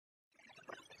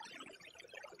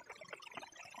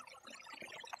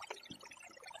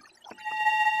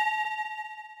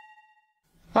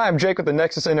Hi, I'm Jake with the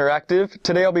inXus Interactive.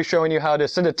 Today I'll be showing you how to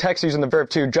send a text using the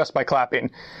VERVE2 just by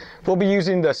clapping. We'll be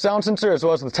using the sound sensor as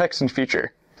well as the texting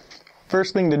feature.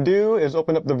 First thing to do is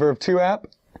open up the VERVE2 app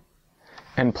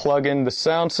and plug in the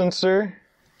sound sensor.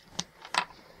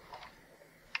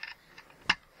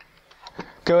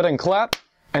 Go ahead and clap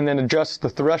and then adjust the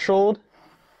threshold.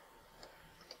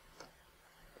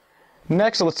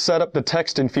 Next, let's set up the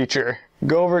texting feature.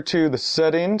 Go over to the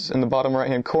settings in the bottom right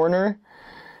hand corner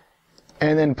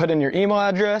and then put in your email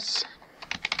address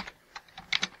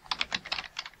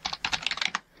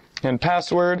and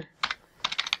password,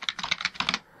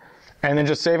 and then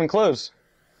just save and close.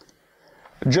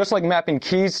 Just like mapping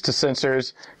keys to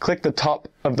sensors, click the top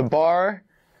of the bar,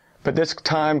 but this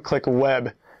time click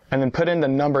web, and then put in the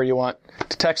number you want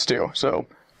to text to. So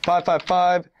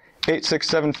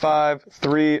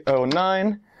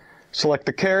 555-8675-309, select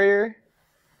the carrier,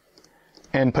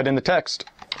 and put in the text.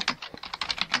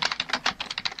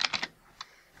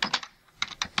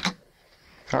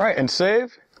 Alright, and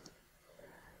save.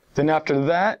 Then after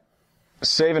that,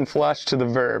 save and flash to the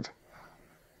VERVE.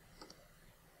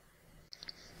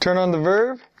 Turn on the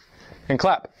VERVE and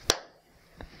clap.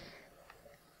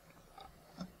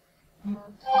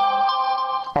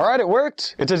 Alright, it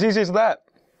worked. It's as easy as that.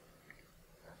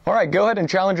 Alright, go ahead and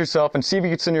challenge yourself and see if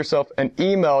you can send yourself an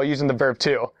email using the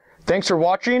VERVE2. Thanks for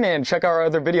watching and check out our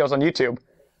other videos on YouTube.